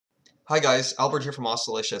Hi guys, Albert here from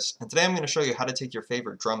Oscillicious, and today I'm going to show you how to take your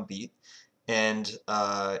favorite drum beat and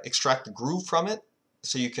extract the groove from it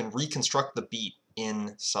so you can reconstruct the beat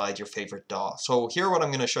inside your favorite DAW. So here what I'm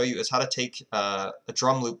going to show you is how to take a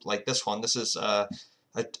drum loop like this one. This is a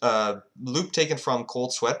loop taken from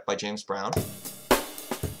Cold Sweat by James Brown.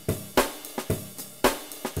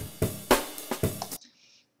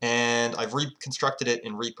 And I've reconstructed it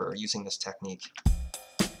in Reaper using this technique.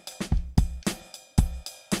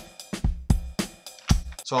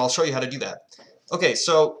 So I'll show you how to do that. Okay,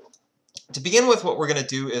 so to begin with, what we're going to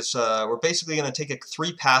do is we're basically going to take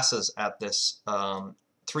three passes at this,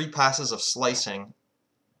 three passes of slicing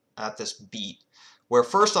at this beat. Where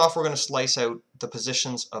first off, we're going to slice out the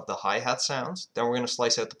positions of the hi-hat sounds, then we're going to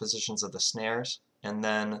slice out the positions of the snares, and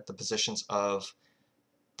then the positions of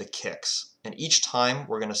the kicks. And each time,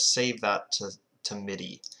 we're going to save that to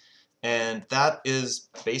MIDI. And that is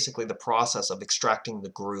basically the process of extracting the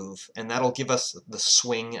groove, and that'll give us the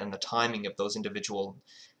swing and the timing of those individual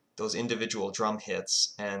drum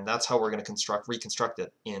hits, and that's how we're going to reconstruct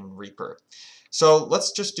it in Reaper. So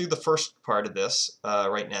let's just do the first part of this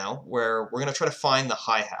right now, where we're going to try to find the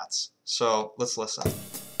hi-hats. So let's listen.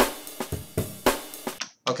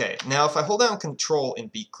 Okay, now if I hold down Control in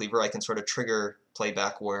BeatCleaver, I can sort of trigger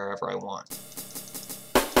playback wherever I want.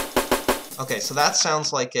 Okay, so that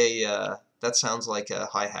sounds like a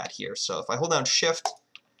hi-hat here. So if I hold down Shift,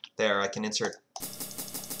 there I can insert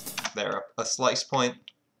there a slice point.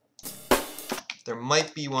 There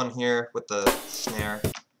might be one here with the snare,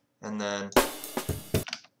 and then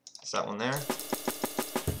is that one there?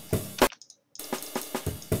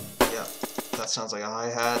 Yeah, that sounds like a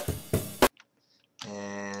hi-hat,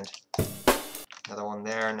 and another one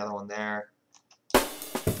there, another one there.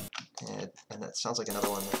 And that sounds like another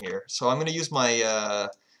one here. So I'm going to use my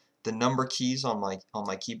the number keys on my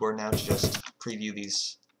keyboard now to just preview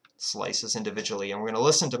these slices individually, and we're going to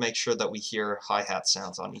listen to make sure that we hear hi-hat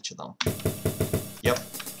sounds on each of them. Yep.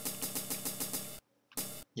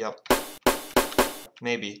 Yep.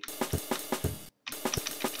 Maybe.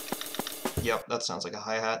 Yep, that sounds like a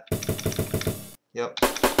hi-hat. Yep.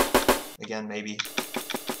 Again, maybe.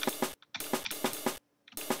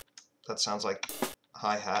 That sounds like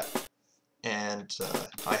hi-hat and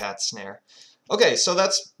hi-hat snare. Okay, so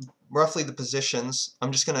that's roughly the positions.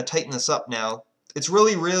 I'm just going to tighten this up now. It's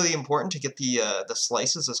really, really important to get the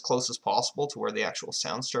slices as close as possible to where the actual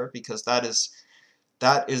sounds start, because that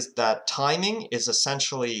timing is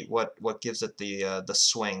essentially what gives it the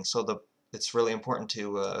swing. So it's really important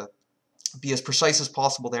to be as precise as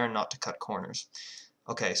possible there and not to cut corners.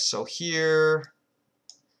 Okay, so here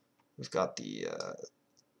we've got the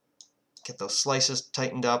get those slices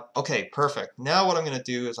tightened up. Okay, perfect. Now what I'm going to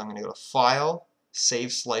do is I'm going to go to File,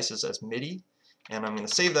 Save Slices as MIDI, and I'm going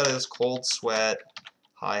to save that as Cold Sweat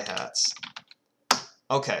hi-hats.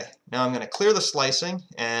 Okay, now I'm going to clear the slicing,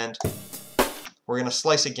 and we're going to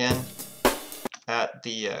slice again at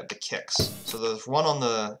the kicks. So there's one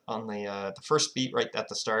on the first beat right at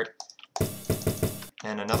the start,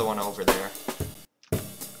 and another one over there,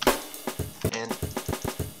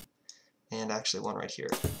 and actually one right here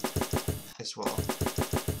as well.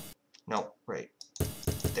 No, right.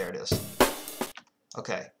 There it is.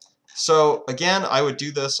 Okay. So again, I would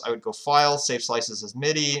do this. I would go File, Save Slices as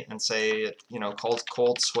MIDI, and say, you know, called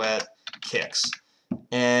Cold Sweat Kicks.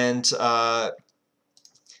 And then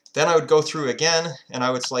I would go through again, and I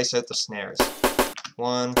would slice out the snares.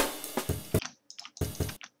 1,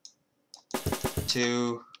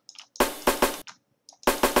 2,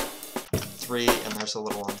 3, and there's a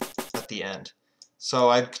little one at the end. So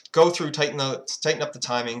I'd go through, tighten up the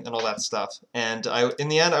timing and all that stuff, and in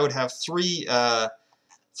the end I would have three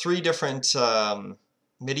different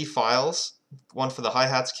MIDI files, one for the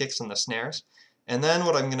hi-hats, kicks, and the snares. And then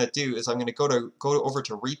what I'm going to do is I'm going to go over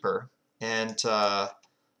to Reaper, and and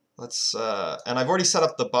I've already set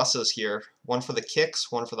up the buses here, one for the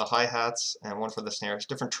kicks, one for the hi-hats, and one for the snares,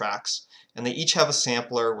 different tracks, and they each have a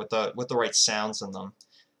sampler with the right sounds in them.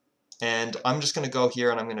 And I'm just going to go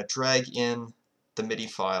here and I'm going to drag in the MIDI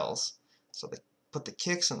files. So put the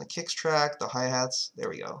kicks in the kicks track, the hi-hats, there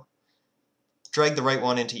we go. Drag the right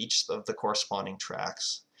one into each of the corresponding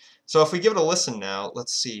tracks. So if we give it a listen now,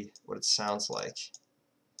 let's see what it sounds like.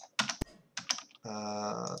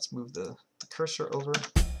 Let's move the cursor over.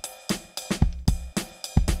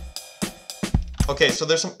 Okay, so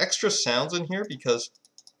there's some extra sounds in here because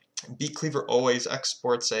BeatCleaver always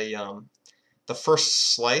exports the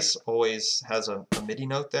first slice always has a MIDI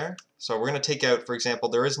note there. So we're going to take out, for example,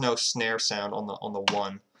 there is no snare sound on the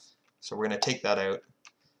 1. So we're going to take that out.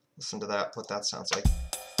 Listen to that, what that sounds like.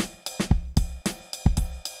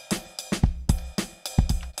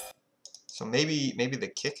 So maybe the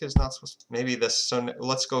kick is not supposed to, maybe this, so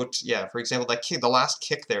let's go to, yeah, for example, that kick, the last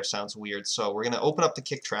kick there sounds weird, so we're going to open up the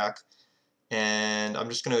kick track, and I'm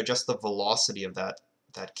just going to adjust the velocity of that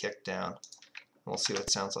kick down. We'll see what it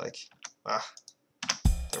sounds like. Ah,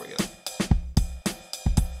 there we go.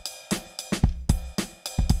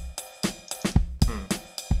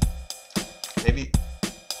 Maybe.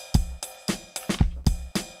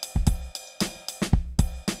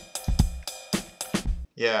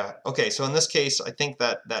 Yeah, okay, so in this case, I think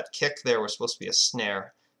that kick there was supposed to be a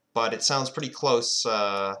snare, but it sounds pretty close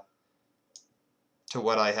to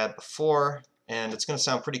what I had before, and it's going to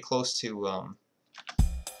sound pretty close to,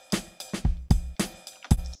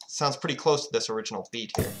 sounds pretty close to this original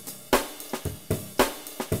beat here.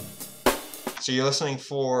 So you're listening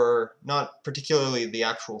for not particularly the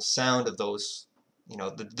actual sound of those, you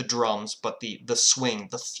know, the drums, but the swing,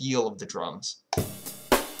 the feel of the drums.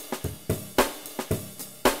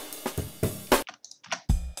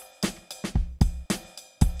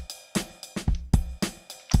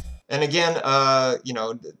 And again, you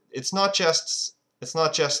know, it's not just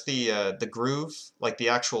the groove, like the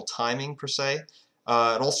actual timing per se.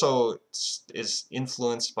 It also is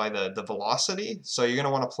influenced by the velocity. So you're going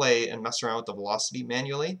to want to play and mess around with the velocity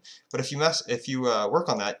manually. But if you work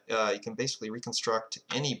on that, you can basically reconstruct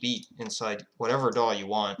any beat inside whatever DAW you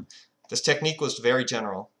want. This technique was very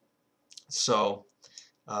general. So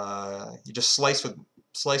you just slice with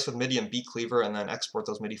MIDI and BeatCleaver, and then export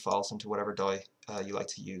those MIDI files into whatever DAW you like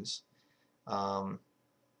to use.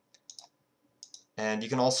 And you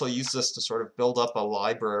can also use this to sort of build up a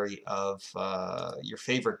library of your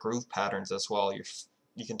favorite groove patterns as well.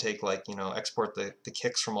 You can take, like, you know, export the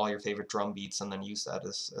kicks from all your favorite drum beats and then use that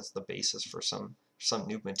as the basis for some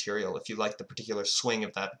new material if you like the particular swing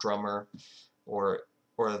of that drummer or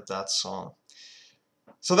that song.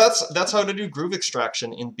 So that's how to do groove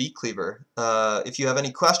extraction in BeatCleaver. If you have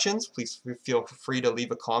any questions, please feel free to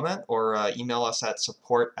leave a comment or email us at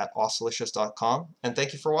support@oscillicious.com. And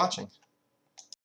thank you for watching.